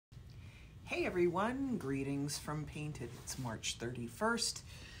Hey everyone, greetings from Painted. It's March 31st.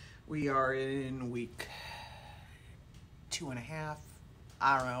 We are in week 2.5,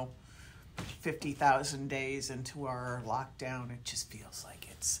 I don't know, 50,000 days into our lockdown. It just feels like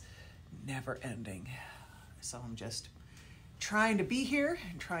it's never ending. So I'm just trying to be here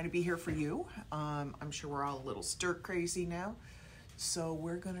and trying to be here for you. I'm sure we're all a little stir crazy now. So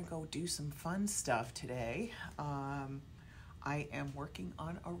we're gonna go do some fun stuff today. I am working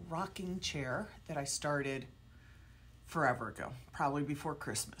on a rocking chair that I started forever ago, probably before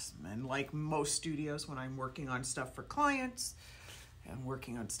Christmas. And like most studios, when I'm working on stuff for clients and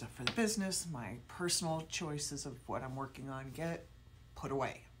working on stuff for the business, my personal choices of what I'm working on get put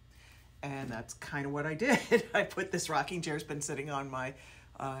away. And that's kind of what I did. I put this rocking chair, it's been sitting on my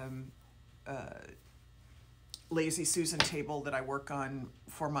Lazy Susan table that I work on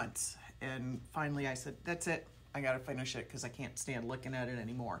for months. And finally I said, that's it. I got to finish it because I can't stand looking at it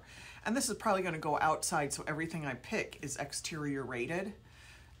anymore. And this is probably going to go outside, so everything I pick is exterior rated.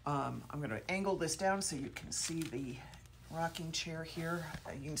 I'm going to angle this down so you can see the rocking chair here.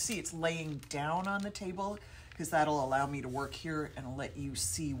 You can see it's laying down on the table because that'll allow me to work here and let you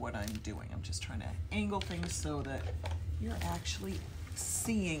see what I'm doing. I'm just trying to angle things so that you're actually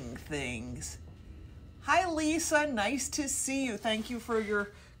seeing things. Hi Lisa, nice to see you. Thank you for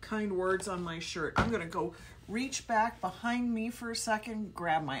your kind words on my shirt. I'm going to go reach back behind me for a second,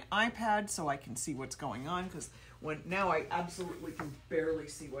 grab my iPad so I can see what's going on, because now I absolutely can barely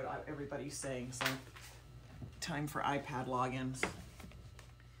see what everybody's saying. So time for iPad logins.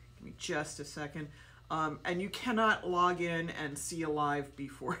 Give me just a second. And you cannot log in and see a live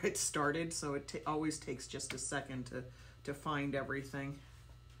before it started, so it always takes just a second to find everything.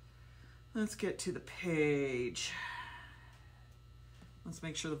 Let's get to the page. Let's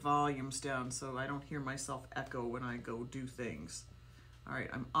make sure the volume's down so I don't hear myself echo when I go do things. All right,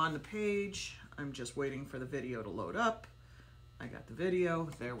 I'm on the page. I'm just waiting for the video to load up. I got the video.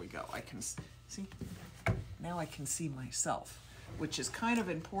 There we go. I can see. Now I can see myself, which is kind of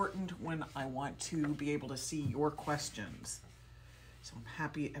important when I want to be able to see your questions. So I'm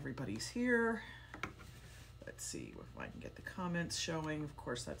happy everybody's here. Let's see if I can get the comments showing. Of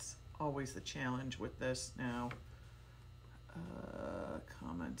course, that's always the challenge with this now.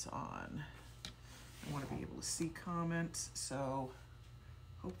 Comments on. I want to be able to see comments, so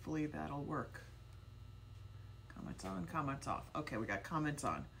hopefully that'll work. Comments on, comments off. Okay, we got comments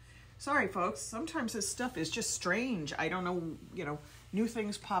on. Sorry folks, sometimes this stuff is just strange. I don't know, new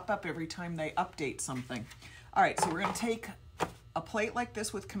things pop up every time they update something. All right, so we're going to take a plate like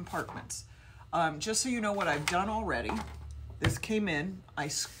this with compartments. Just so you know what I've done already, this came in, I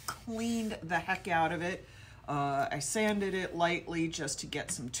cleaned the heck out of it. I sanded it lightly just to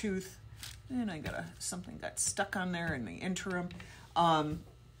get some tooth, and I got something got stuck on there in the interim.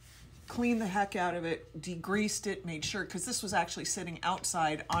 Cleaned the heck out of it, degreased it, made sure, because this was actually sitting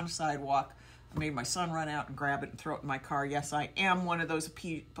outside on a sidewalk. I made my son run out and grab it and throw it in my car. Yes, I am one of those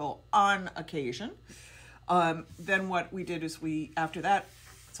people on occasion. Then what we did is after that,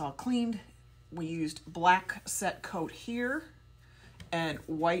 it's all cleaned. We used black SetCoat here and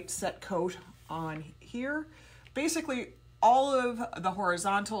white SetCoat on here. Basically, all of the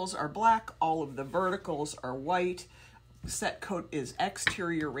horizontals are black, all of the verticals are white. SetCoat is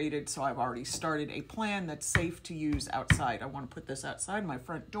exterior rated, so I've already started a plan that's safe to use outside. I want to put this outside my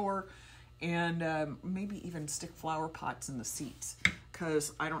front door and maybe even stick flower pots in the seats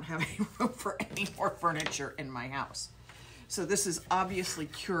because I don't have any room for any more furniture in my house. So this is obviously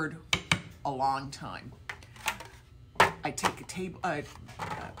cured a long time. I take a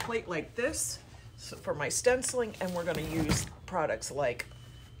plate like this for my stenciling, and we're going to use products like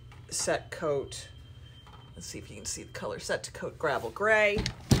SetCoat. Let's see if you can see the color. SetCoat Gravel Gray,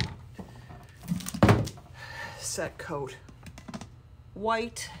 SetCoat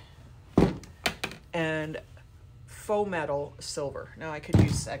White, and Fauxmetal Silver. Now I could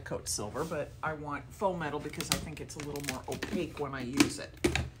use SetCoat Silver, but I want Fauxmetal because I think it's a little more opaque when I use it.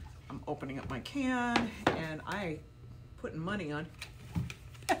 I'm opening up my can, and I putting money on.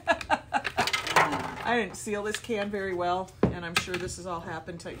 I didn't seal this can very well, and I'm sure this has all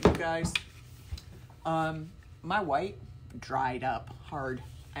happened to you guys. My white dried up hard.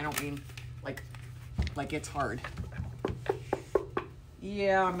 I don't mean like it's hard.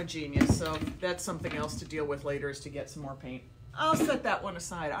 Yeah, I'm a genius, so that's something else to deal with later, is to get some more paint. I'll set that one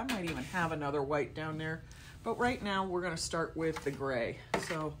aside. I might even have another white down there, but right now we're going to start with the gray.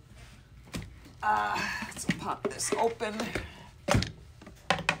 So let's pop this open.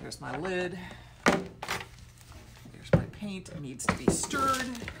 There's my lid. There's my paint. It needs to be stirred.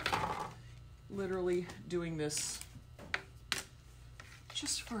 Literally doing this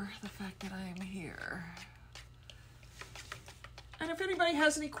just for the fact that I am here. And if anybody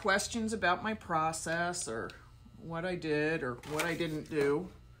has any questions about my process or what I did or what I didn't do,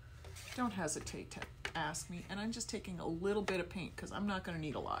 don't hesitate to ask me. And I'm just taking a little bit of paint because I'm not going to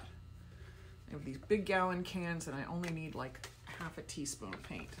need a lot. I have these big gallon cans and I only need like half a teaspoon of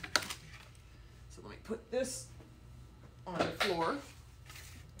paint. So let me put this on the floor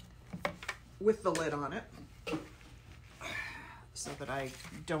with the lid on it so that I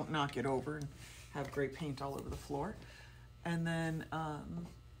don't knock it over and have gray paint all over the floor. And then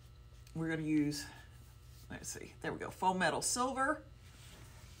we're going to use, let's see, there we go, Fauxmetal Silver.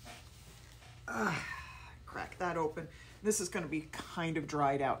 Crack that open. This is going to be kind of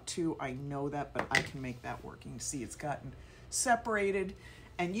dried out too. I know that, but I can make that work. You can see it's gotten separated.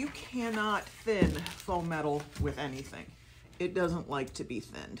 And you cannot thin faux metal with anything. It doesn't like to be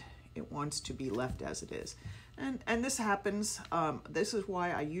thinned. It wants to be left as it is. And this happens. This is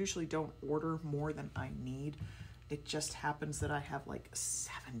why I usually don't order more than I need. It just happens that I have like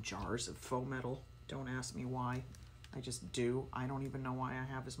 7 jars of faux metal. Don't ask me why. I just do. I don't even know why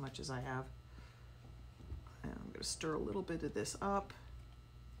I have as much as I have. And I'm going to stir a little bit of this up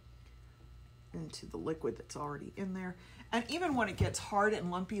into the liquid that's already in there. And even when it gets hard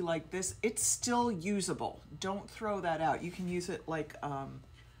and lumpy like this, it's still usable. Don't throw that out. You can use it like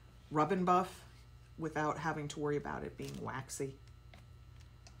rub and buff without having to worry about it being waxy.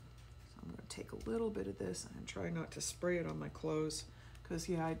 So I'm going to take a little bit of this and try not to spray it on my clothes because,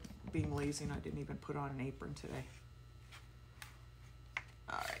 yeah, being lazy and I didn't even put on an apron today.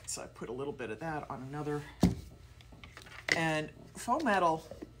 All right, so I put a little bit of that on another. And faux metal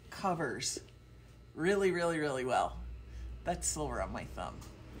covers really, really, really well. That's silver on my thumb.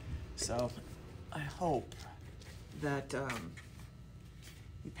 So I hope that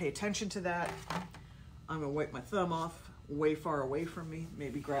you pay attention to that. I'm gonna wipe my thumb off way far away from me,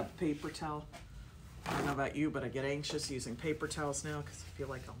 maybe grab a paper towel. I don't know about you, but I get anxious using paper towels now because I feel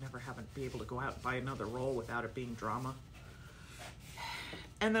like I'll never be able to go out and buy another roll without it being drama.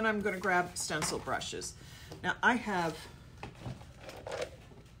 And then I'm gonna grab stencil brushes. Now I have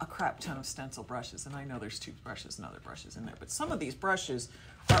a crap ton of stencil brushes, and I know there's toothbrushes and other brushes in there, but some of these brushes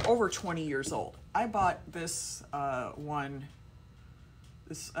are over 20 years old. I bought this one,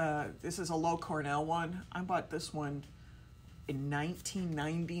 this is a low Cornell one. I bought this one in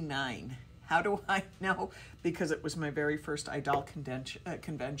 1999. How do I know? Because it was my very first Idol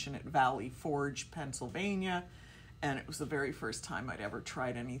convention at Valley Forge, Pennsylvania, and it was the very first time I'd ever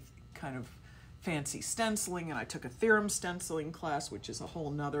tried any kind of fancy stenciling, and I took a theorem stenciling class, which is a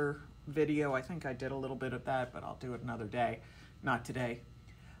whole nother video. I think I did a little bit of that, but I'll do it another day, not today.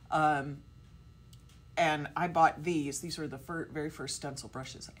 And I bought these. These were the very first stencil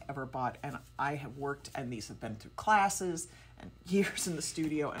brushes I ever bought, and I have worked, and these have been through classes and years in the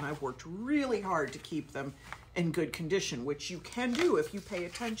studio, and I've worked really hard to keep them in good condition, which you can do if you pay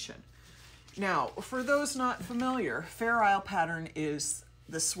attention. Now, for those not familiar, Fair Isle pattern is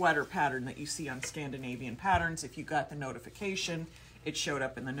the sweater pattern that you see on Scandinavian Patterns. If you got the notification, it showed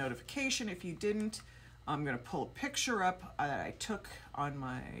up in the notification. If you didn't, I'm going to pull a picture up that I took on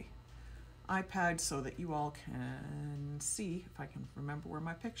my iPad so that you all can see if I can remember where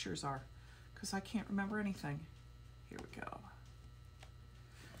my pictures are, because I can't remember anything. Here we go.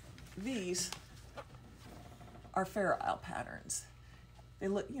 These are Fair Isle patterns. They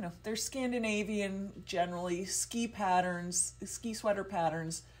look, you know, they're Scandinavian, generally, ski patterns, ski sweater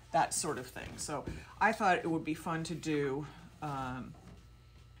patterns, that sort of thing. So I thought it would be fun to do a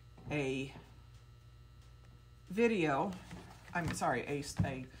video,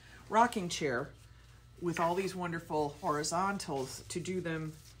 a rocking chair with all these wonderful horizontals to do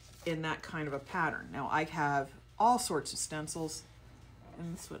them in that kind of a pattern. Now I have all sorts of stencils,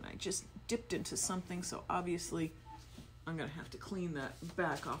 and this one I just dipped into something, so obviously I'm gonna have to clean that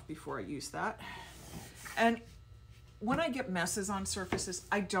back off before I use that. And when I get messes on surfaces,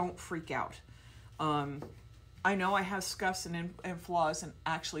 I don't freak out. I know I have scuffs and flaws and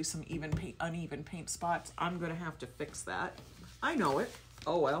actually some uneven paint spots. I'm gonna have to fix that. I know it.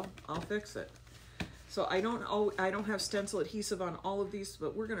 Oh well, I'll fix it. So I don't have stencil adhesive on all of these,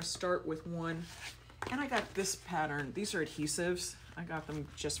 but we're gonna start with one. And I got this pattern. These are adhesives. I got them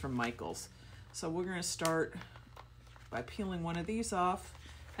just from Michael's. So we're gonna start by peeling one of these off,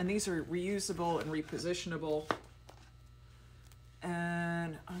 and these are reusable and repositionable.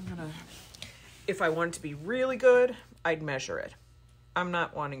 And I'm gonna, if I want it to be really good, I'd measure it. I'm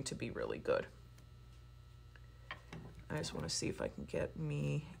not wanting to be really good. I just want to see if I can get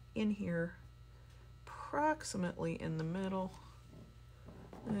me in here approximately in the middle.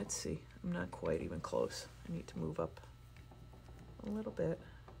 Let's see, I'm not quite even close. I need to move up a little bit.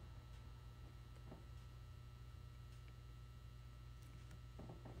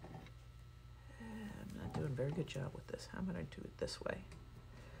 I'm not doing a very good job with this. How about I do it this way?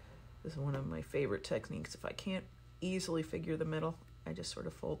 This is one of my favorite techniques. If I can't easily figure the middle, I just sort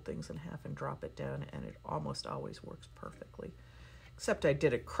of fold things in half and drop it down, and it almost always works perfectly. Except I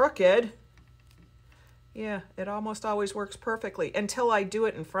did it crooked. Yeah, it almost always works perfectly until I do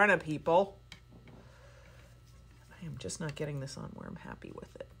it in front of people. I am just not getting this on where I'm happy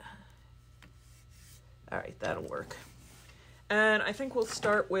with it. All right, that'll work. And I think we'll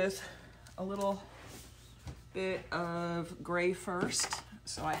start with a little bit of gray first.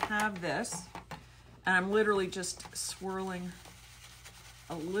 So I have this, and I'm literally just swirling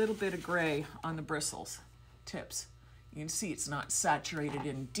a little bit of gray on the bristles tips. You can see it's not saturated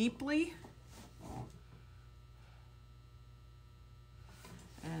in deeply.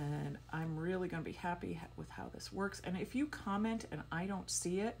 And I'm really going to be happy with how this works. And if you comment and I don't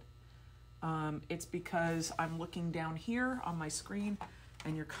see it, it's because I'm looking down here on my screen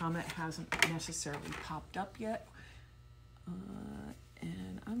and your comment hasn't necessarily popped up yet.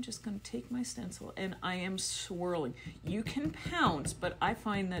 And I'm just going to take my stencil and I am swirling. You can pounce, but I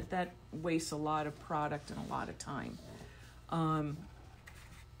find that that wastes a lot of product and a lot of time. I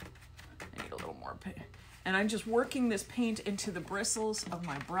need a little more paint. And I'm just working this paint into the bristles of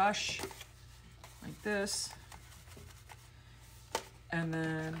my brush like this. And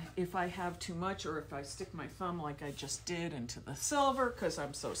then if I have too much, or if I stick my thumb like I just did into the silver because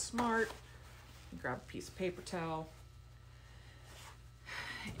I'm so smart, grab a piece of paper towel.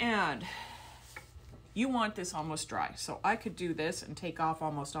 And you want this almost dry. So I could do this and take off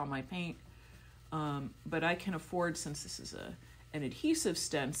almost all my paint. But I can afford, since this is an adhesive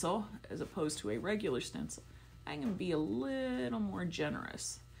stencil as opposed to a regular stencil, I'm going to be a little more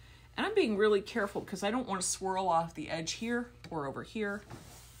generous. And I'm being really careful because I don't want to swirl off the edge here or over here.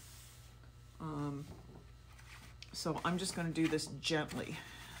 So I'm just going to do this gently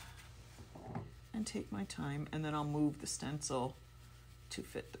and take my time, and then I'll move the stencil to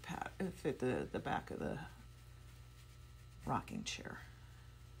fit the back of the rocking chair.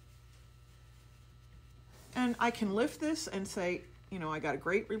 And I can lift this and say, you know, I got a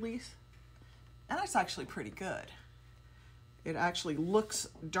great release. And that's actually pretty good. It actually looks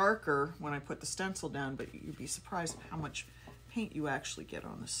darker when I put the stencil down, but you'd be surprised at how much paint you actually get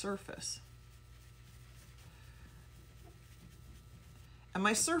on the surface. And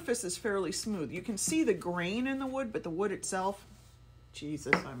my surface is fairly smooth. You can see the grain in the wood, but the wood itself,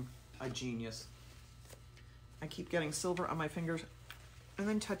 Jesus, I'm a genius. I keep getting silver on my fingers and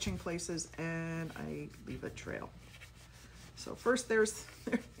then touching places, and I leave a trail. So first there's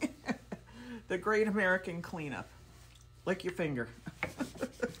the great American cleanup. Lick your finger.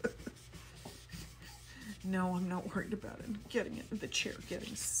 No, I'm not worried about it. Getting it in the chair,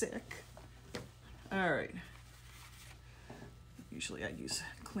 getting sick. All right. Usually I use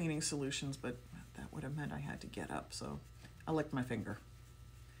cleaning solutions, but that would have meant I had to get up, so I licked my finger.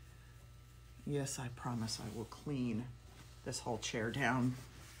 Yes, I promise I will clean this whole chair down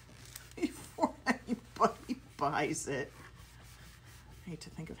before anybody buys it. I hate to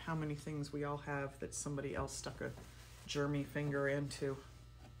think of how many things we all have that somebody else stuck a germy finger into.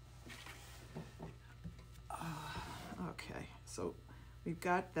 Okay, so we've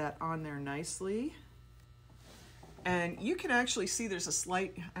got that on there nicely. And you can actually see there's a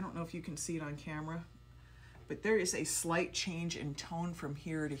slight, I don't know if you can see it on camera, but there is a slight change in tone from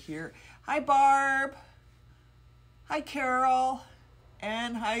here to here. Hi, Barb. Hi, Carol.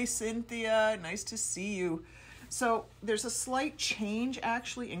 And hi, Cynthia. Nice to see you. So there's a slight change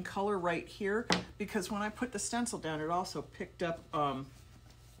actually in color right here, because when I put the stencil down, it also picked up,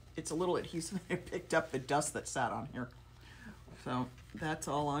 it's a little adhesive, it picked up the dust that sat on here. So that's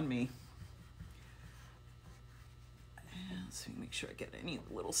all on me. And let's see, make sure I get any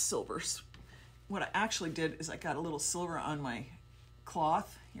little silvers. What I actually did is I got a little silver on my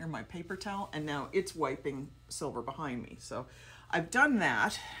cloth, here, my paper towel, and now it's wiping silver behind me. So I've done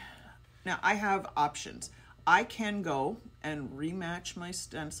that. Now I have options. I can go and rematch my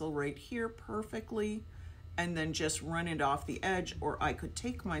stencil right here perfectly and then just run it off the edge, or I could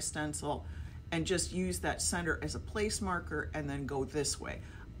take my stencil and just use that center as a place marker and then go this way.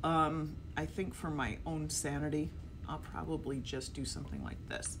 I think for my own sanity, I'll probably just do something like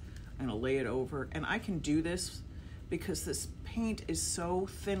this. I'm gonna lay it over, and I can do this because this paint is so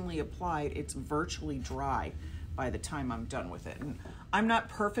thinly applied, it's virtually dry by the time I'm done with it. And I'm not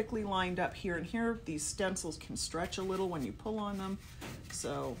perfectly lined up here and here. These stencils can stretch a little when you pull on them,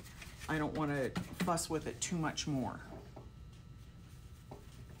 so I don't want to fuss with it too much more.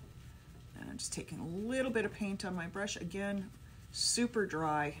 And I'm just taking a little bit of paint on my brush again, super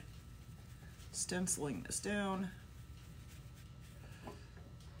dry, stenciling this down.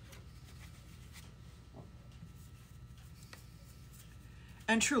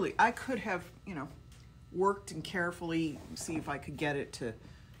 And truly, I could have, you know, worked and carefully see if I could get it to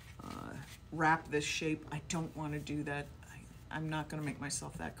wrap this shape. I don't want to do that. I'm not going to make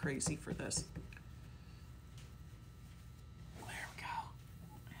myself that crazy for this. There we go.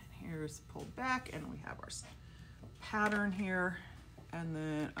 And here's pulled back, and we have our pattern here. And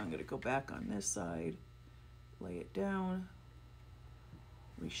then I'm going to go back on this side, lay it down,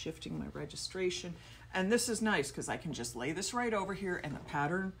 reshifting my registration. And this is nice because I can just lay this right over here and the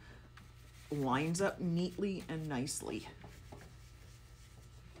pattern lines up neatly and nicely.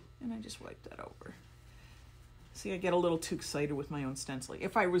 And I just wipe that over. See, I get a little too excited with my own stenciling.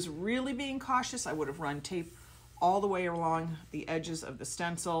 If I was really being cautious, I would have run tape all the way along the edges of the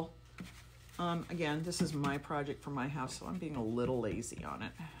stencil. Again, this is my project for my house, so I'm being a little lazy on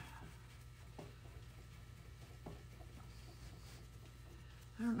it.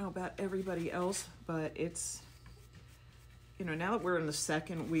 I don't know about everybody else, but it's, you know, now that we're in the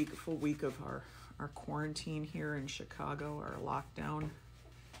second full week of our quarantine here in Chicago, our lockdown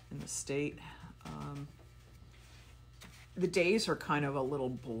in the state, the days are kind of a little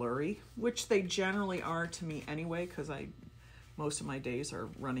blurry, which they generally are to me anyway, because most of my days are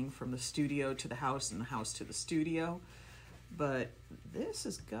running from the studio to the house and the house to the studio. But this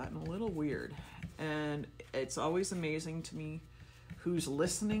has gotten a little weird, and it's always amazing to me who's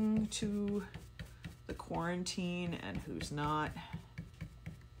listening to the quarantine and who's not.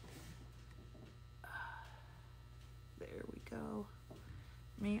 There we go.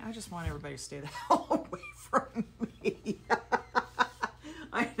 Me, I just want everybody to stay the hell away from me.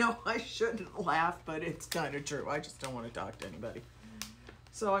 I know I shouldn't laugh, but it's kind of true. I just don't want to talk to anybody.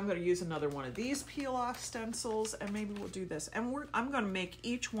 So I'm going to use another one of these peel-off stencils, and maybe we'll do this. And I'm going to make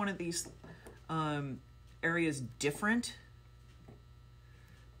each one of these areas different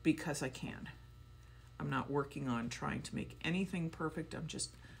because I can. I'm not working on trying to make anything perfect. I'm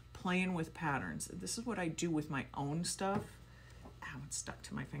just playing with patterns. This is what I do with my own stuff. Ow, it's stuck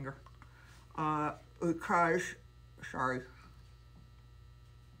to my finger. Because, sorry.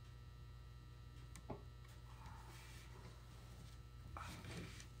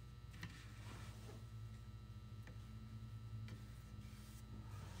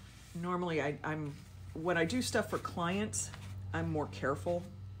 Normally, when I do stuff for clients, I'm more careful.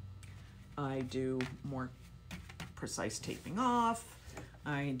 I do more precise taping off.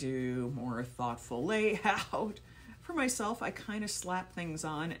 I do more thoughtful layout. For myself, I kind of slap things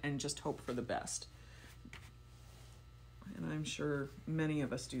on and just hope for the best. And I'm sure many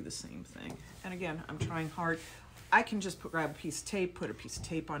of us do the same thing. And again, I'm trying hard. I can just grab a piece of tape, put a piece of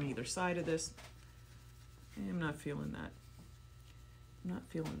tape on either side of this. I'm not feeling that. I'm not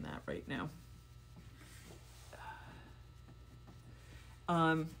feeling that right now.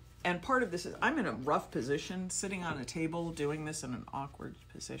 And part of this is I'm in a rough position. Sitting on a table doing this in an awkward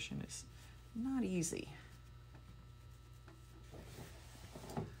position is not easy.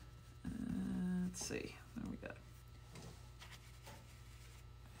 Let's see. There we go.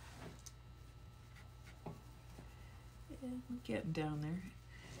 Getting down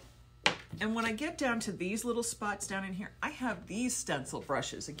there. And when I get down to these little spots down in here, I have these stencil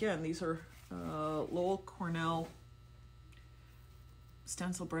brushes. Again, these are Lowell Cornell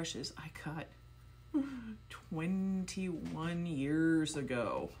stencil brushes I cut 21 years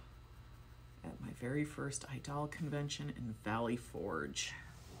ago at my very first Idol convention in Valley Forge,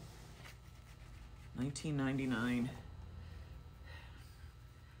 1999.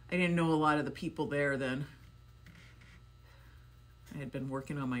 I didn't know a lot of the people there then. I had been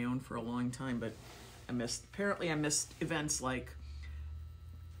working on my own for a long time, but I missed events like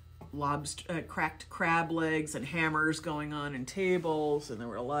cracked crab legs and hammers going on in tables, and there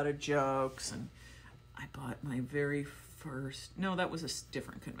were a lot of jokes, and I bought my very first, no, that was a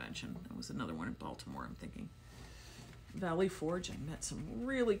different convention. That was another one in Baltimore, I'm thinking. Valley Forge, I met some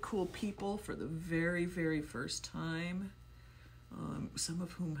really cool people for the very, very first time. Some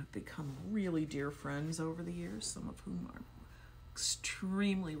of whom have become really dear friends over the years, some of whom are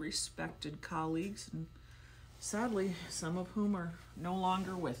extremely respected colleagues, and sadly, some of whom are no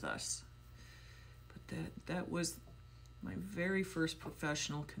longer with us. But that was my very first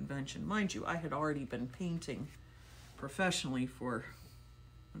professional convention. Mind you, I had already been painting professionally for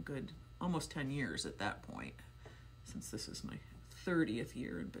a good almost 10 years at that point, since this is my 30th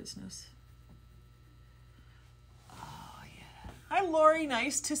year in business. Oh, yeah. Hi, Lori.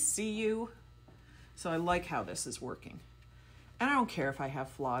 Nice to see you. So I like how this is working. And I don't care if I have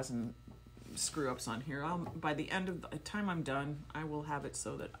flaws and screw-ups on here. By the end of the time I'm done, I will have it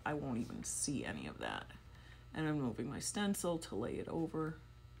so that I won't even see any of that. And I'm moving my stencil to lay it over.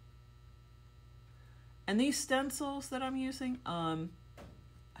 And these stencils that I'm using, I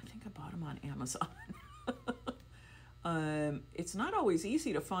think I bought them on Amazon. It's not always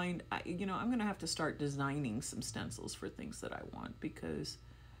easy to find. You know, I'm going to have to start designing some stencils for things that I want, because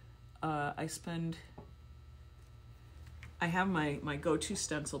I have my go-to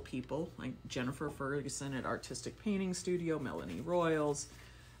stencil people, like Jennifer Ferguson at Artistic Painting Studio, Melanie Royals,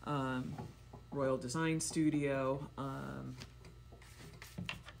 Royal Design Studio.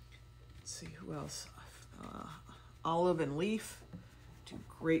 Let's see, who else? Olive and Leaf do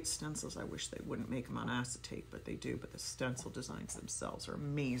great stencils. I wish they wouldn't make them on acetate, but they do. But the stencil designs themselves are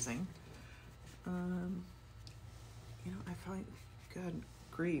amazing. You know, I find, good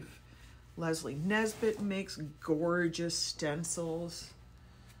grief, Leslie Nesbitt makes gorgeous stencils.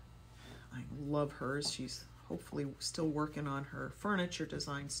 I love hers. She's hopefully still working on her furniture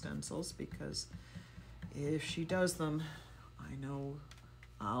design stencils, because if she does them, I know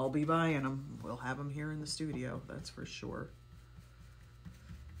I'll be buying them. We'll have them here in the studio, that's for sure.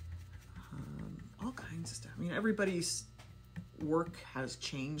 All kinds of stuff. I mean, everybody's work has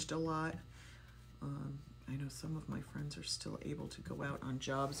changed a lot. I know some of my friends are still able to go out on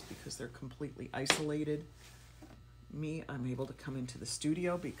jobs because they're completely isolated. Me, I'm able to come into the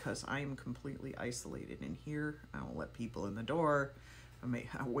studio because I am completely isolated in here. I don't let people in the door.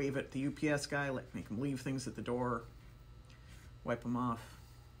 I wave at the UPS guy, make him leave things at the door, wipe them off,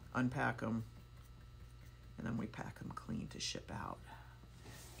 unpack them, and then we pack them clean to ship out.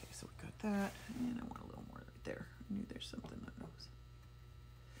 Okay, so we got that, and I want a little more right there. I knew there's something that knows.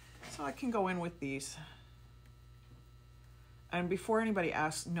 So I can go in with these. And before anybody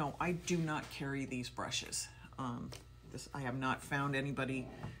asks, no, I do not carry these brushes. I have not found anybody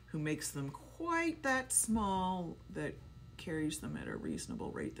who makes them quite that small that carries them at a reasonable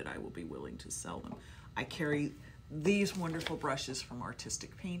rate that I will be willing to sell them. I carry these wonderful brushes from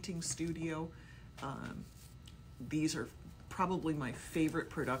Artistic Painting Studio. These are probably my favorite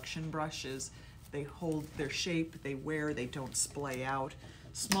production brushes. They hold their shape, they wear, they don't splay out.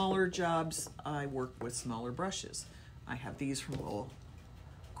 Smaller jobs, I work with smaller brushes. I have these from Lowell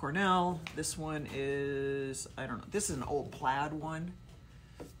Cornell. This one is, I don't know, this is an old plaid one.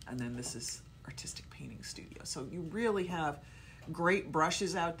 And then this is Artistic Painting Studio. So you really have great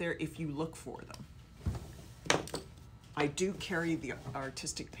brushes out there if you look for them. I do carry the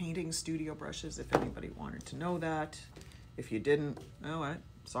Artistic Painting Studio brushes if anybody wanted to know that. If you didn't, oh,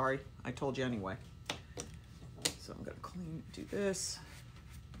 sorry, I told you anyway. So I'm gonna do this.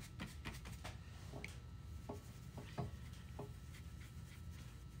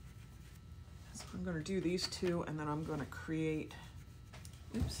 So I'm gonna do these two, and then I'm gonna create,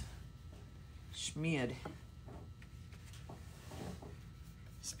 oops, schmeared.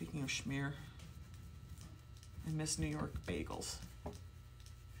 Speaking of schmear, I miss New York bagels.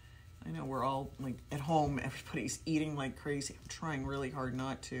 I know we're all like at home, everybody's eating like crazy. I'm trying really hard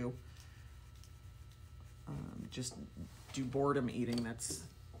not to just do boredom eating. I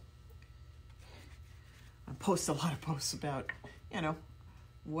post a lot of posts about, you know,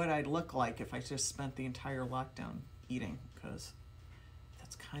 what I'd look like if I just spent the entire lockdown eating, because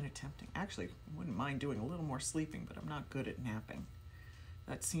that's kind of tempting. Actually, I wouldn't mind doing a little more sleeping, but I'm not good at napping.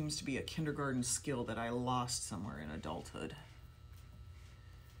 That seems to be a kindergarten skill that I lost somewhere in adulthood.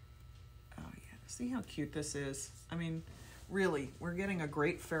 Oh yeah, see how cute this is? I mean, really, we're getting a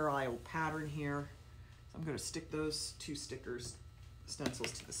great Fair Isle pattern here. So I'm gonna stick those two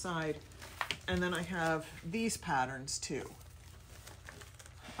stencils to the side. And then I have these patterns too.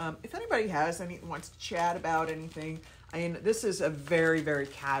 If anybody wants to chat about anything, I mean, this is a very, very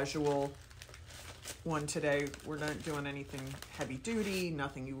casual one today. We're not doing anything heavy duty,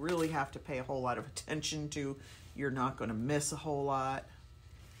 nothing you really have to pay a whole lot of attention to. You're not going to miss a whole lot.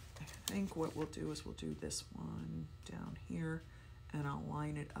 I think what we'll do is we'll do this one down here, and I'll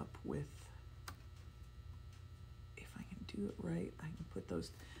line it up with, if I can do it right, I can put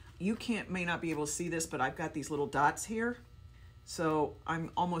those. You may not be able to see this, but I've got these little dots here. So I'm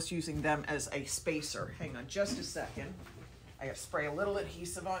almost using them as a spacer. Hang on just a second. I gotta spray a little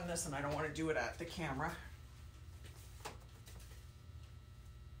adhesive on this, and I don't want to do it at the camera.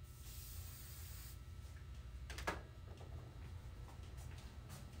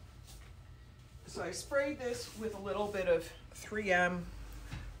 So I sprayed this with a little bit of 3M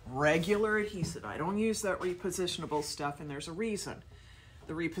regular adhesive. I don't use that repositionable stuff, and there's a reason.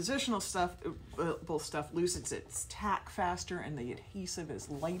 The repositionable stuff loosens its tack faster, and the adhesive is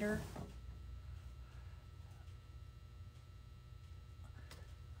lighter.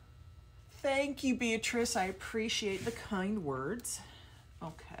 Thank you, Beatrice. I appreciate the kind words.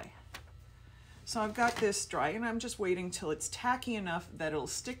 Okay. So I've got this dry, and I'm just waiting till it's tacky enough that it'll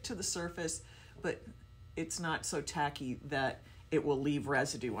stick to the surface, but it's not so tacky that it will leave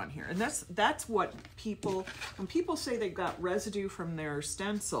residue on here. And that's what people, when people say they got residue from their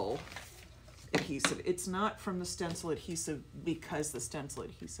stencil adhesive, it's not from the stencil adhesive because the stencil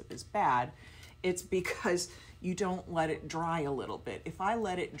adhesive is bad. It's because you don't let it dry a little bit. If I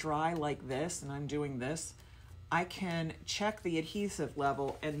let it dry like this, and I'm doing this, I can check the adhesive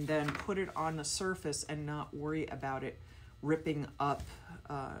level and then put it on the surface and not worry about it ripping up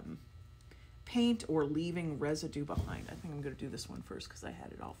paint or leaving residue behind. I think I'm gonna do this one first because I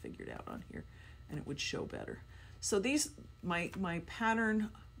had it all figured out on here and it would show better. So these, my pattern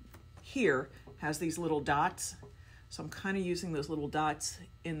here has these little dots. So I'm kind of using those little dots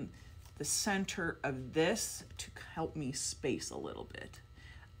in the center of this to help me space a little bit.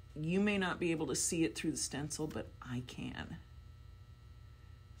 You may not be able to see it through the stencil, but I can.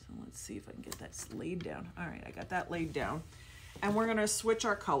 So let's see if I can get that laid down. All right, I got that laid down. And we're gonna switch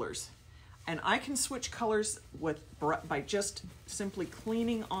our colors. And I can switch colors by just simply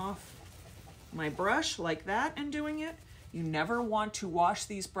cleaning off my brush like that and doing it. You never want to wash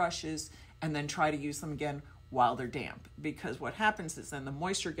these brushes and then try to use them again while they're damp, because what happens is then the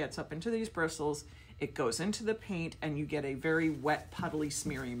moisture gets up into these bristles, it goes into the paint, and you get a very wet, puddly,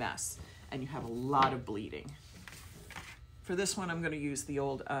 smeary mess, and you have a lot of bleeding. For this one, I'm going to use the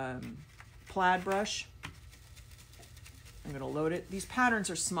old plaid brush. I'm going to load it. These patterns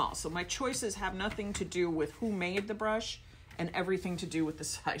are small, so my choices have nothing to do with who made the brush and everything to do with the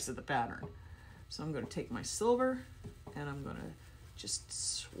size of the pattern. So I'm going to take my silver and I'm going to just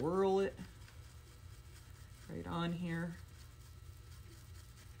swirl it right on here.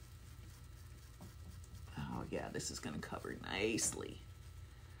 Oh yeah, this is going to cover nicely.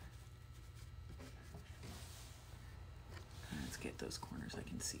 Let's get those corners. I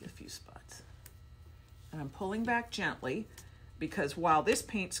can see a few spots. And I'm pulling back gently because while this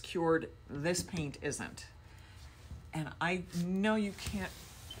paint's cured, this paint isn't. And I know you can't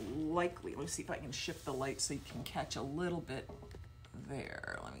likely, let me see if I can shift the light so you can catch a little bit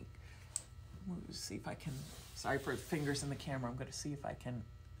there. Let me see if I can, sorry for fingers in the camera, I'm gonna see if I can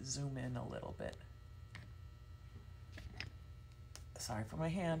zoom in a little bit. Sorry for my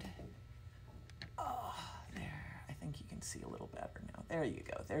hand. Oh, there, I think you can see a little better now. There you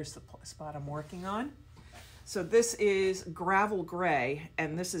go, there's the spot I'm working on. So this is gravel gray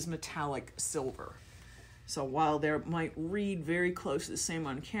and this is metallic silver. So while they might read very close to the same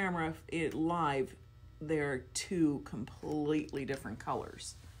on camera, live, they're two completely different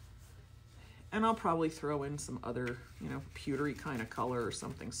colors. And I'll probably throw in some other, pewtery kind of color or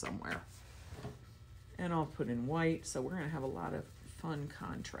something somewhere. And I'll put in white, so we're gonna have a lot of fun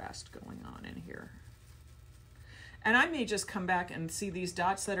contrast going on in here. And I may just come back and see these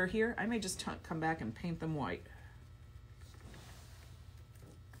dots that are here. I may just come back and paint them white.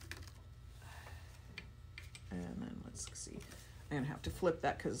 And then let's see. I'm gonna have to flip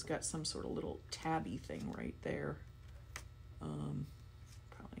that because it's got some sort of little tabby thing right there.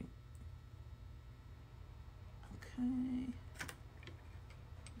 Probably. Okay.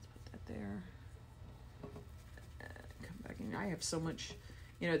 Let's put that there. Come back in. I have so much,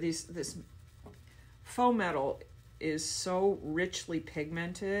 this faux metal is so richly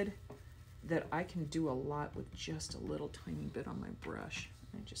pigmented that I can do a lot with just a little tiny bit on my brush.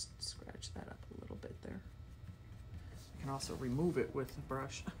 I just scratch that up a little bit there. I can also remove it with the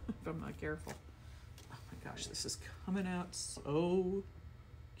brush if I'm not careful. Oh my gosh, this is coming out so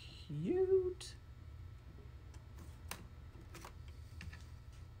cute.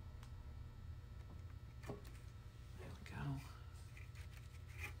 There we go.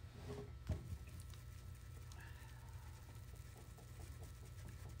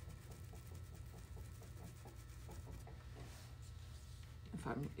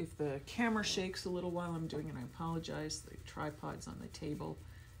 If the camera shakes a little while I'm doing it, I apologize. The tripod's on the table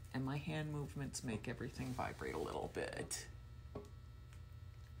and my hand movements make everything vibrate a little bit.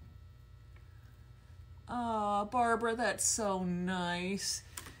 Oh, Barbara, that's so nice.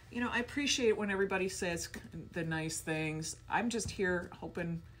 I appreciate it when everybody says the nice things. I'm just here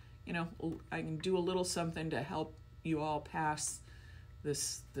hoping, I can do a little something to help you all pass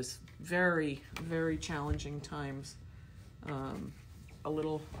this very, very challenging times. A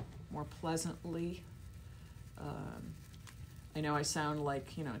little more pleasantly. I know I sound like,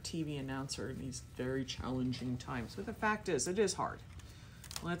 a TV announcer in these very challenging times, but the fact is, it is hard.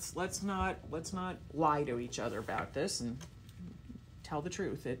 Let's not lie to each other about this and tell the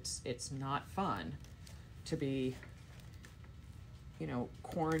truth. It's not fun to be, you know,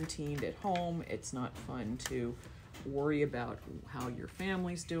 quarantined at home. It's not fun to worry about how your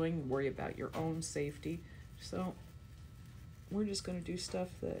family's doing, worry about your own safety. So we're just going to do stuff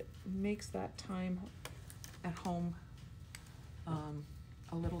that makes that time at home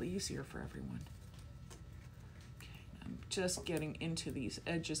a little easier for everyone. Okay, I'm just getting into these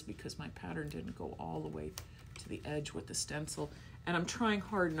edges because my pattern didn't go all the way to the edge with the stencil. And I'm trying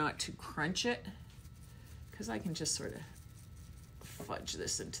hard not to crunch it because I can just sort of fudge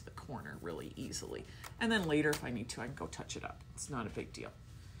this into the corner really easily. And then later, if I need to, I can go touch it up. It's not a big deal.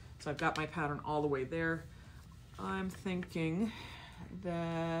 So I've got my pattern all the way there. I'm thinking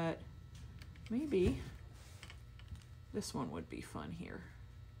that maybe this one would be fun here.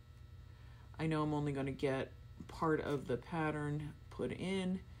 I know I'm only going to get part of the pattern put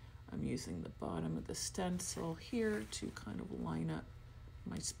in. I'm using the bottom of the stencil here to kind of line up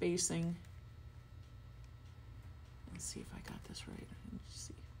my spacing. Let's see if I got this right. Let's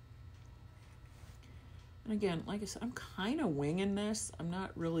see. And again, like I said, I'm kind of winging this. I'm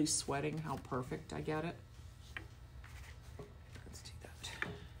not really sweating how perfect I get it. Let's do that.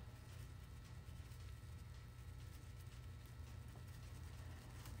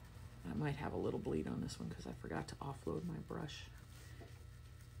 I might have a little bleed on this one because I forgot to offload my brush.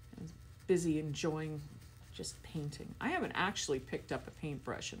 I was busy enjoying just painting. I haven't actually picked up a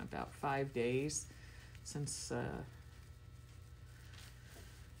paintbrush in about 5 days since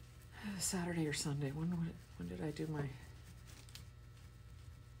Saturday or Sunday. When did I do my,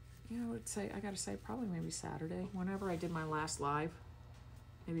 I would say, I gotta say probably maybe Saturday, whenever I did my last live,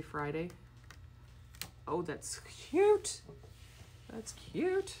 maybe Friday. Oh, that's cute. That's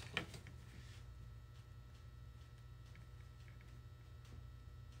cute.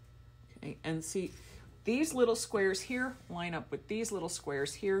 Okay, and see, these little squares here line up with these little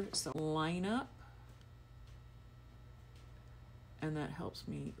squares here, so line up. And that helps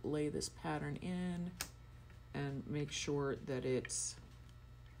me lay this pattern in and make sure that it's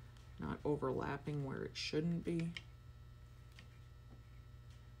not overlapping where it shouldn't be.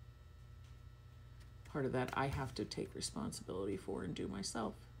 Part of that I have to take responsibility for and do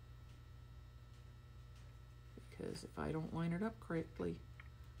myself. Because if I don't line it up correctly,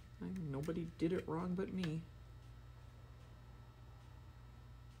 nobody did it wrong but me.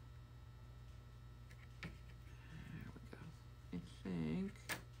 Think,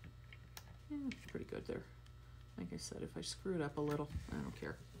 it's pretty good there. Like I said, if I screw it up a little, I don't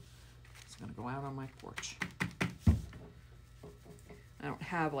care. It's gonna go out on my porch. I don't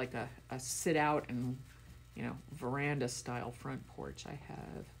have like a sit out and, veranda style front porch. I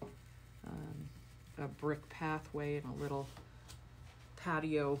have a brick pathway and a little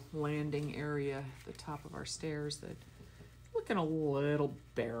patio landing area at the top of our stairs that's looking a little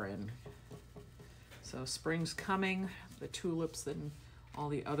barren. So spring's coming. The tulips and all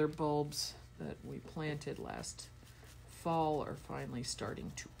the other bulbs that we planted last fall are finally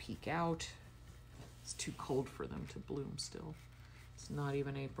starting to peek out. It's too cold for them to bloom still. It's not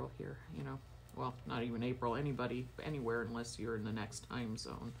even April here, Well, not even April, anywhere, unless you're in the next time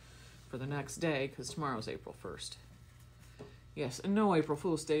zone for the next day, because tomorrow's April 1st. Yes, and no April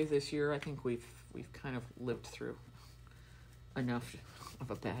Fool's Day this year. I think we've kind of lived through enough of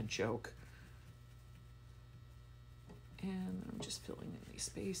a bad joke. And I'm just filling in these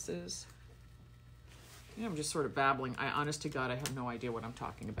spaces. I'm just sort of babbling. Honest to God, I have no idea what I'm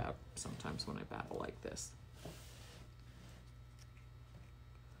talking about sometimes when I babble like this.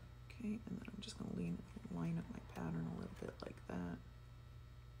 Okay, and then I'm just going to line up my pattern a little bit like that.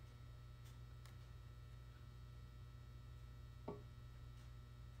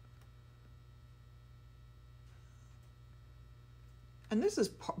 And this is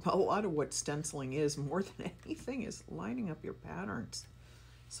a lot of what stenciling is, more than anything, is lining up your patterns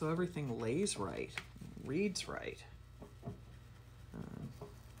so everything lays right, reads right.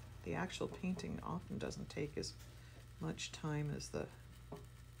 The actual painting often doesn't take as much time as the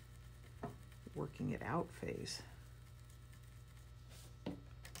working it out phase.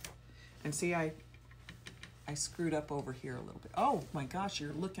 And see, I screwed up over here a little bit. Oh my gosh,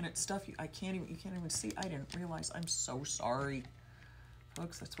 you're looking at stuff you can't even see. I didn't realize. I'm so sorry.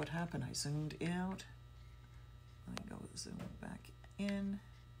 Folks, that's what happened. I zoomed out. Let me go zoom back in.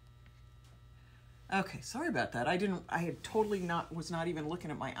 Okay, sorry about that. I had totally was not even looking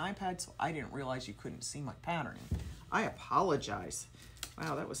at my iPad, so I didn't realize you couldn't see my patterning. I apologize.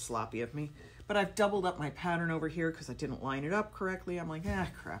 Wow, that was sloppy of me. But I've doubled up my pattern over here because I didn't line it up correctly. I'm like,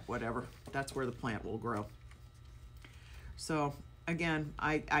 crap, whatever. That's where the plant will grow. So again,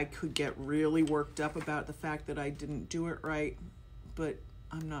 I could get really worked up about the fact that I didn't do it right, but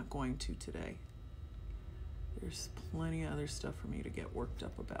I'm not going to today. There's plenty of other stuff for me to get worked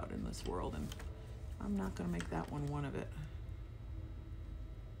up about in this world, and I'm not going to make that one of it.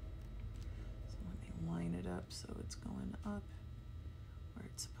 So let me line it up so it's going up where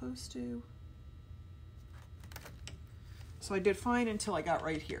it's supposed to. So I did fine until I got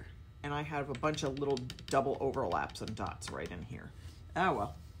right here, and I have a bunch of little double overlaps and dots right in here. Oh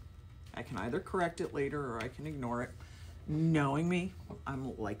well, I can either correct it later or I can ignore it. Knowing me,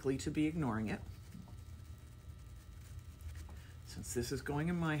 I'm likely to be ignoring it. Since this is going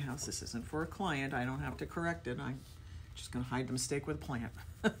in my house, this isn't for a client, I don't have to correct it. I'm just going to hide the mistake with a plant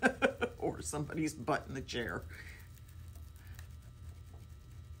or somebody's butt in the chair.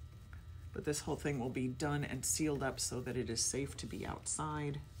 But this whole thing will be done and sealed up so that it is safe to be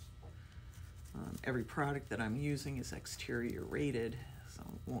outside. Every product that I'm using is exterior rated, so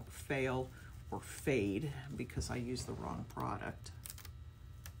it won't fail or fade because I use the wrong product.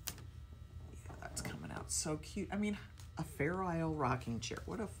 Yeah, that's coming out so cute. I mean, a Fair Isle rocking chair.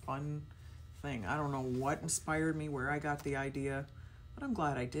 What a fun thing. I don't know what inspired me, where I got the idea, but I'm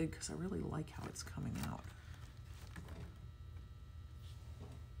glad I did because I really like how it's coming out.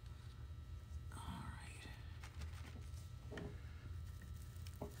 All right.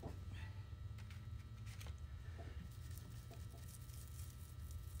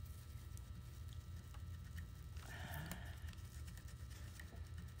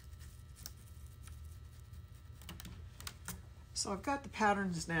 So I've got the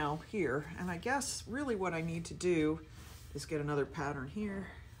patterns now here, and I guess really what I need to do is get another pattern here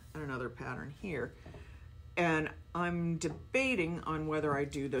and another pattern here. And I'm debating on whether I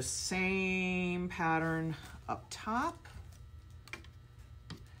do the same pattern up top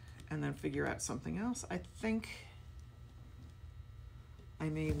and then figure out something else. I think I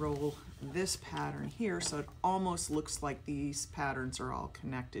may roll this pattern here so it almost looks like these patterns are all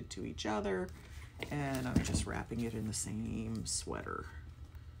connected to each other. And I'm just wrapping it in the same sweater,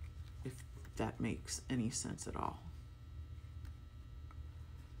 if that makes any sense at all.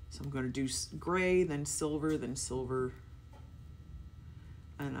 So I'm going to do gray, then silver,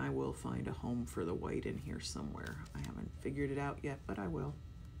 and I will find a home for the white in here somewhere. I haven't figured it out yet, but I will.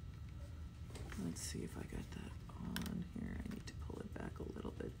 Let's see if I got that on here. I need to pull it back a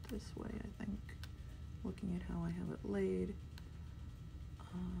little bit this way, I think, looking at how I have it laid. I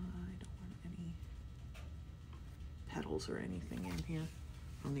don't want any petals or anything in here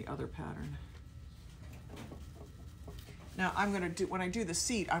on the other pattern. Now I'm going to do, when I do the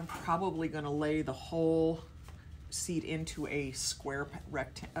seat, I'm probably going to lay the whole seat into a square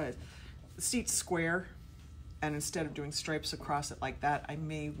seat square, and instead of doing stripes across it like that, I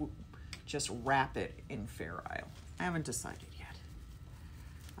may just wrap it in Fair Isle. I haven't decided yet.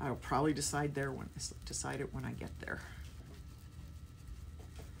 I'll probably decide it when I get there.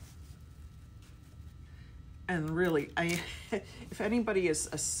 And really, if anybody is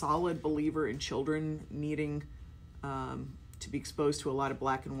a solid believer in children needing to be exposed to a lot of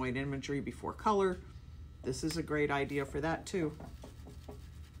black and white imagery before color, this is a great idea for that too.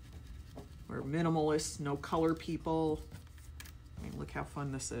 We're minimalists, no color people. I mean, look how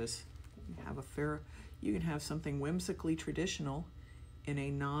fun this is. You can have something whimsically traditional in a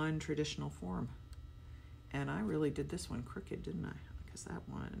non-traditional form. And I really did this one crooked, didn't I? Because that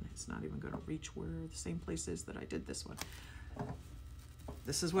one, it's not even going to reach where the same place is that I did this one.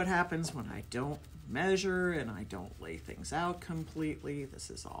 This is what happens when I don't measure and I don't lay things out completely. This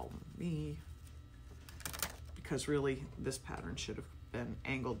is all me. Because really, this pattern should have been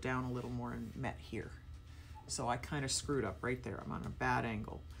angled down a little more and met here. So I kind of screwed up right there. I'm on a bad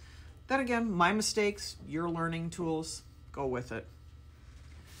angle. Then again, my mistakes, your learning tools, go with it.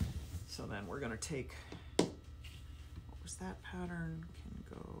 So then we're going to take... that pattern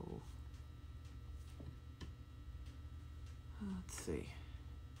can go, let's see,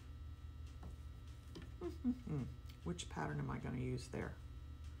 which pattern am I going to use there?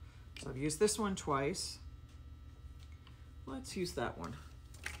 So I've used this one twice. Let's use that one.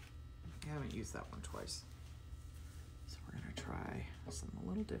 I haven't used that one twice. So we're going to try something a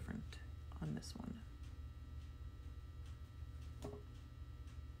little different on this one.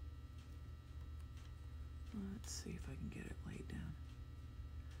 Let's see if I can get it laid down.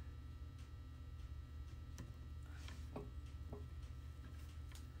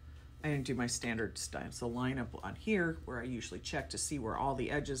 I didn't do my standard style. So line up on here where I usually check to see where all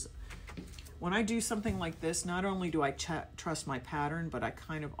the edges. When I do something like this, not only do I trust my pattern, but I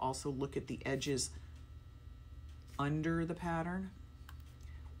kind of also look at the edges under the pattern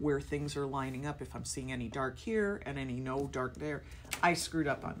where things are lining up. If I'm seeing any dark here and any no dark there, I screwed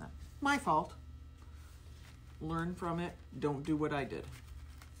up on that. My fault. Learn from it. Don't do what I did.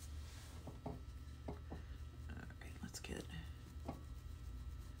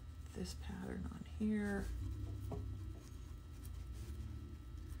 here.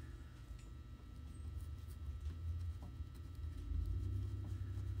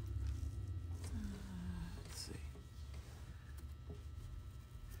 Let's see.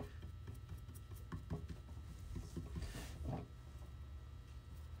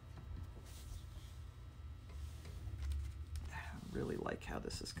 I really like how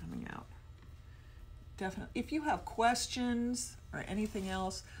this is coming out. Definitely. If you have questions or anything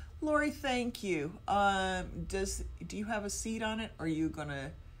else, Lori, thank you. Do you have a seat on it, or are you gonna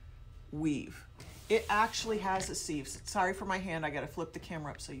weave? It actually has a seat. Sorry for my hand. I got to flip the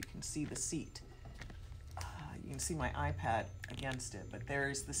camera up so you can see the seat. You can see my iPad against it, but there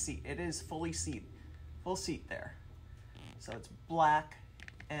is the seat. It is full seat there. So it's black,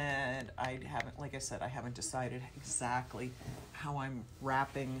 and I haven't, like I said, I haven't decided exactly how I'm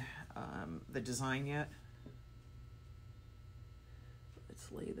wrapping the design yet.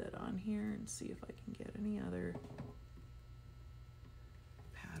 Let's lay that on here and see if I can get any other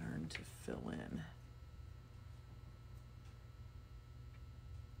pattern to fill in.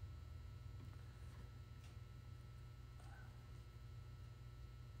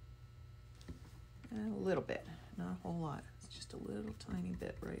 And a little bit, not a whole lot. It's just a little tiny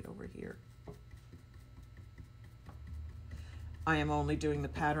bit right over here. I am only doing the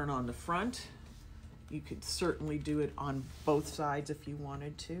pattern on the front. You could certainly do it on both sides if you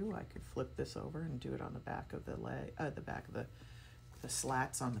wanted to. I could flip this over and do it on the back of the the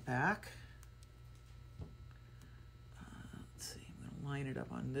slats on the back. Let's see, I'm gonna line it up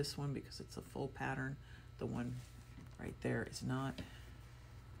on this one because it's a full pattern. The one right there is not,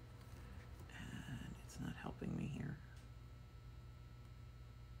 and it's not helping me here.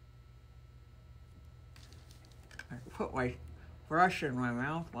 I put my brush in my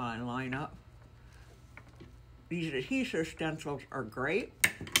mouth while I line up. These adhesive stencils are great.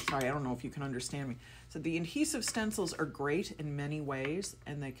 Sorry, I don't know if you can understand me. So the adhesive stencils are great in many ways,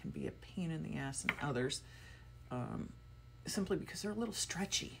 and they can be a pain in the ass in others, simply because they're a little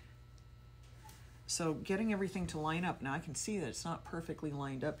stretchy. So getting everything to line up, now I can see that it's not perfectly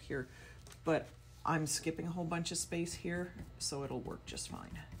lined up here, but I'm skipping a whole bunch of space here, so it'll work just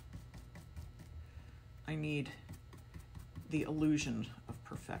fine. I need the illusion of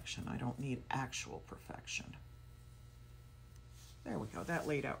perfection. I don't need actual perfection. There we go, that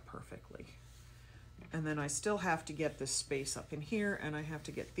laid out perfectly. And then I still have to get this space up in here, and I have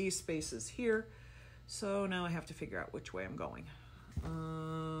to get these spaces here. So now I have to figure out which way I'm going.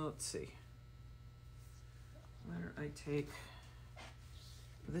 Let's see. Why don't I take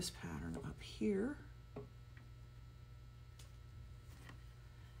this pattern up here? And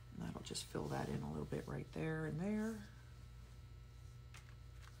that'll just fill that in a little bit right there and there.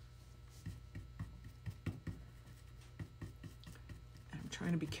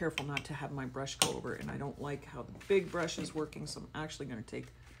 Trying to be careful not to have my brush go over, and I don't like how the big brush is working, so I'm actually going to take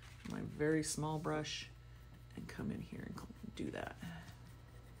my very small brush and come in here and do that.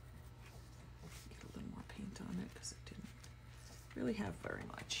 Get a little more paint on it because it didn't really have very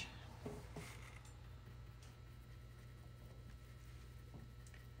much.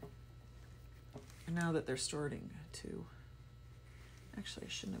 And now that they're starting to, actually I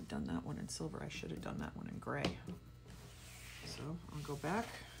shouldn't have done that one in silver, I should have done that one in gray. So I'll go back,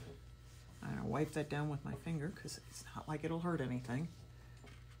 and I'll wipe that down with my finger because it's not like it'll hurt anything.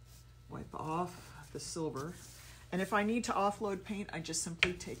 Wipe off the silver. And if I need to offload paint, I just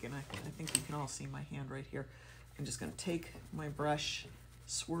simply take, and I think you can all see my hand right here. I'm just gonna take my brush,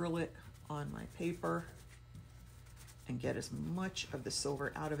 swirl it on my paper, and get as much of the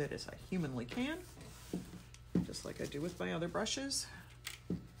silver out of it as I humanly can, just like I do with my other brushes.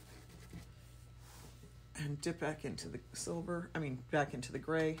 And dip back into the silver, back into the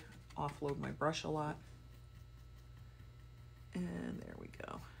gray, offload my brush a lot. And there we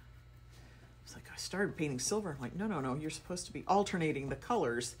go. It's like I started painting silver. I'm like, no, you're supposed to be alternating the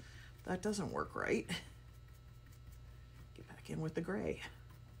colors. That doesn't work right. Get back in with the gray.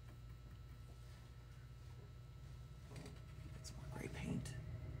 Get some more gray paint.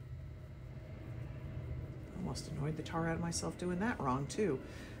 Almost annoyed the tar out of myself doing that wrong too.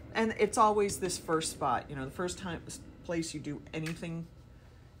 And it's always this first spot, the first place you do anything,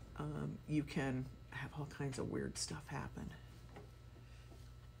 you can have all kinds of weird stuff happen.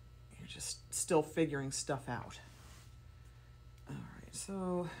 You're just still figuring stuff out. All right,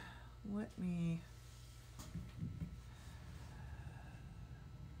 so let me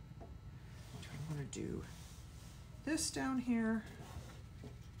I want to do this down here,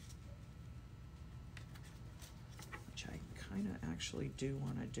 which I kind of actually do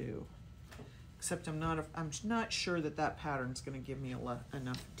want to do, except I'm not sure that that pattern's going to give me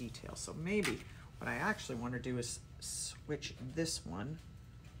enough detail. So maybe What I actually want to do is switch this one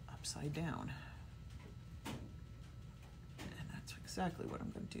upside down. And that's exactly what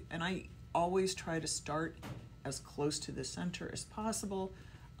I'm going to do. And I always try to start as close to the center as possible,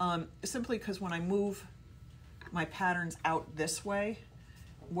 simply because when I move my patterns out this way,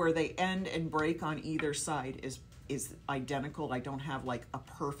 where they end and break on either side is identical. I don't have like a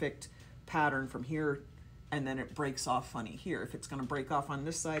perfect pattern from here and then it breaks off funny here. If it's going to break off on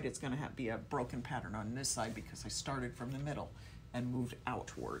this side, it's going to be a broken pattern on this side because I started from the middle and moved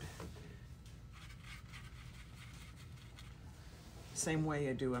outward. Same way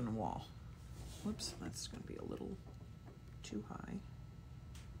I do on the wall. Whoops, that's going to be a little too high.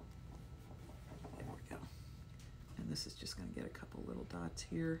 There we go. And this is just going to get a couple little dots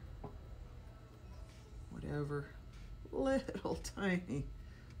here. Whatever. Little tiny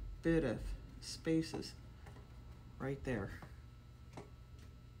bit of spaces right there.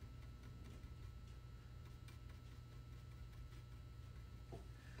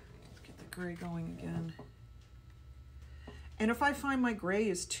 Let's get the gray going again. And if I find my gray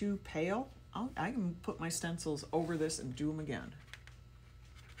is too pale, I can put my stencils over this and do them again.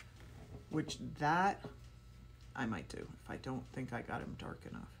 Which that I might do if I don't think I got them dark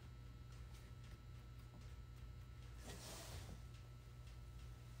enough.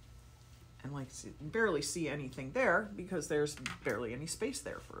 And like, barely see anything there because there's barely any space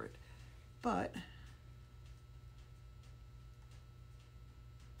there for it. But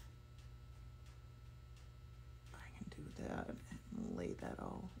I can do that and lay that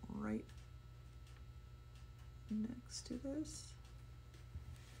all right next to this.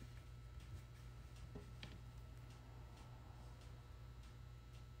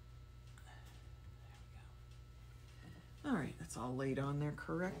 All right, that's all laid on there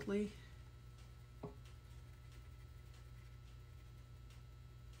correctly.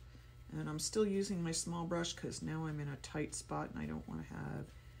 And I'm still using my small brush because now I'm in a tight spot and I don't want to have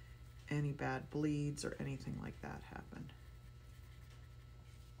any bad bleeds or anything like that happen.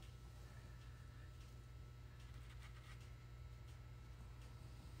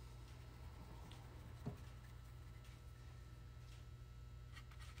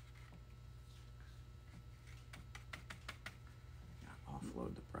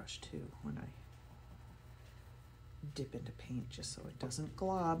 Offload the brush too when I dip into paint just so it doesn't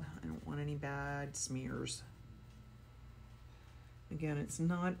glob. I don't want any bad smears. Again, it's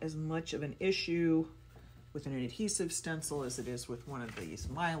not as much of an issue with an adhesive stencil as it is with one of these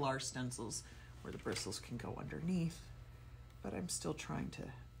Mylar stencils where the bristles can go underneath, but I'm still trying to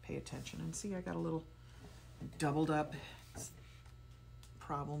pay attention. And see, I got a little doubled up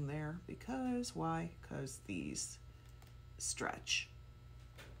problem there because, why? Because these stretch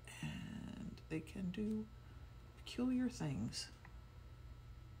and they can do peculiar things.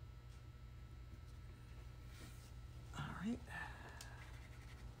 All right,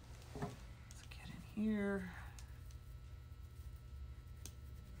 let's get in here.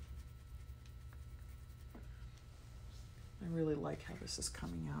 I really like how this is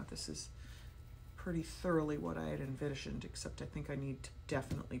coming out. This is pretty thoroughly what I had envisioned, except I think I need to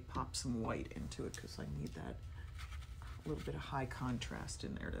definitely pop some white into it because I need that little bit of high contrast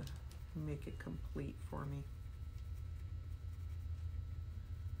in there to make it complete for me.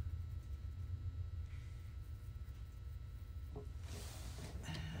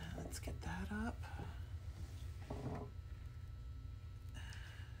 Let's get that up.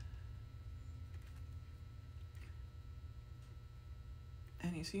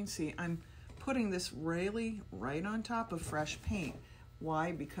 And as you can see, I'm putting this really right on top of fresh paint.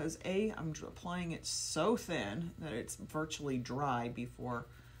 Why? Because A, I'm applying it so thin that it's virtually dry before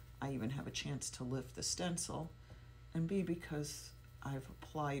I even have a chance to lift the stencil. And B, because I've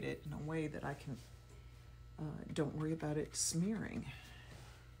applied it in a way that I can, don't worry about it smearing.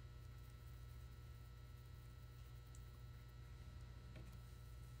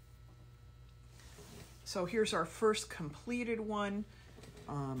 So here's our first completed one.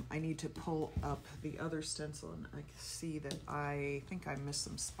 I need to pull up the other stencil and I can see that I think I missed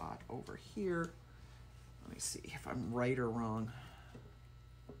some spot over here. Let me see if I'm right or wrong.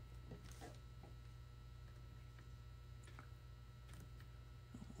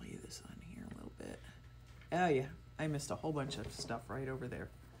 I'll lay this on here a little bit. Oh yeah, I missed a whole bunch of stuff right over there.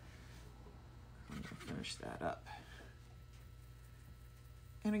 I'm gonna finish that up.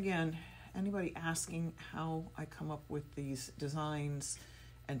 And again, anybody asking how I come up with these designs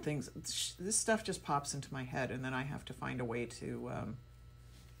and things, this stuff just pops into my head and then I have to find a way to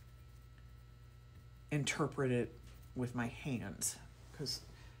interpret it with my hands.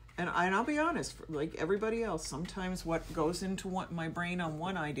 And I'll be honest, like everybody else, sometimes what goes into my brain on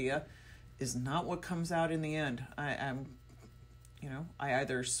one idea is not what comes out in the end. I'm, you know, I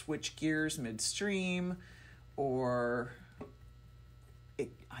either switch gears midstream, or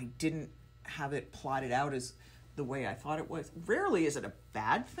I didn't have it plotted out as the way I thought it was. Rarely is it a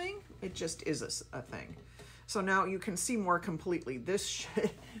bad thing. It just is a thing. So now you can see more completely. This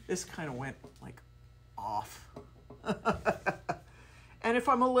kind of went like off. And if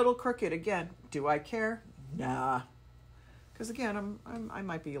I'm a little crooked, again, do I care? Nah. Because again, I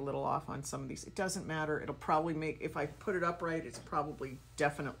might be a little off on some of these. It doesn't matter. It'll probably make, if I put it up right, it's probably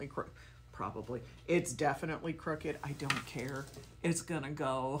definitely it's definitely crooked. I don't care. It's gonna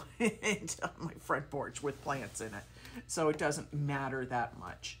go into my front porch with plants in it. So it doesn't matter that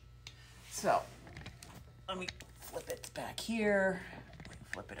much. So let me flip it back here.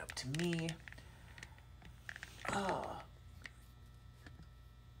 Flip it up to me.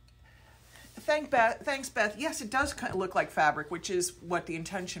 Thanks, Beth. Yes, it does kind of look like fabric, which is what the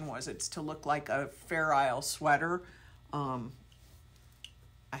intention was. It's to look like a Fair Isle sweater. I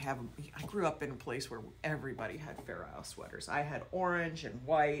grew up in a place where everybody had Fair Isle sweaters. I had orange and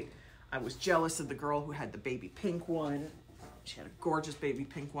white. I was jealous of the girl who had the baby pink one. She had a gorgeous baby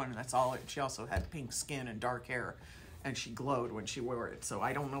pink one, and that's all. She also had pink skin and dark hair, and she glowed when she wore it. So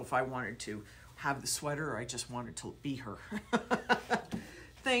I don't know if I wanted to have the sweater or I just wanted to be her.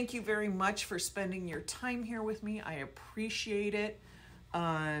 Thank you very much for spending your time here with me. I appreciate it.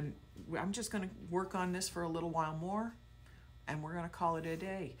 I'm just going to work on this for a little while more, and we're going to call it a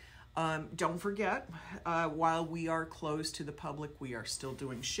day. Don't forget, while we are closed to the public, we are still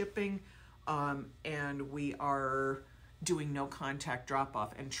doing shipping, and we are doing no contact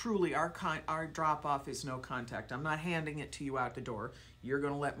drop-off. And truly, our drop-off is no contact. I'm not handing it to you out the door. You're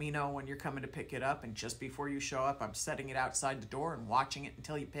going to let me know when you're coming to pick it up, and just before you show up, I'm setting it outside the door and watching it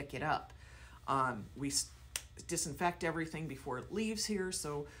until you pick it up. We disinfect everything before it leaves here,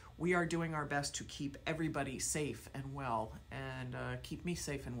 so we are doing our best to keep everybody safe and well, and keep me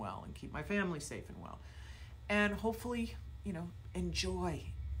safe and well, and keep my family safe and well. And hopefully, you know, enjoy.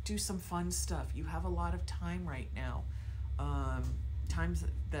 Do some fun stuff. You have a lot of time right now. Times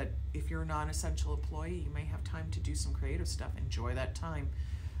that if you're a non-essential employee, you may have time to do some creative stuff. Enjoy that time.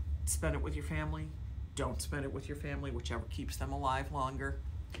 Spend it with your family. Don't spend it with your family, whichever keeps them alive longer.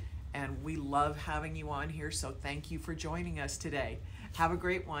 And we love having you on here, so thank you for joining us today. Have a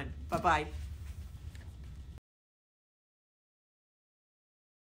great one. Bye-bye.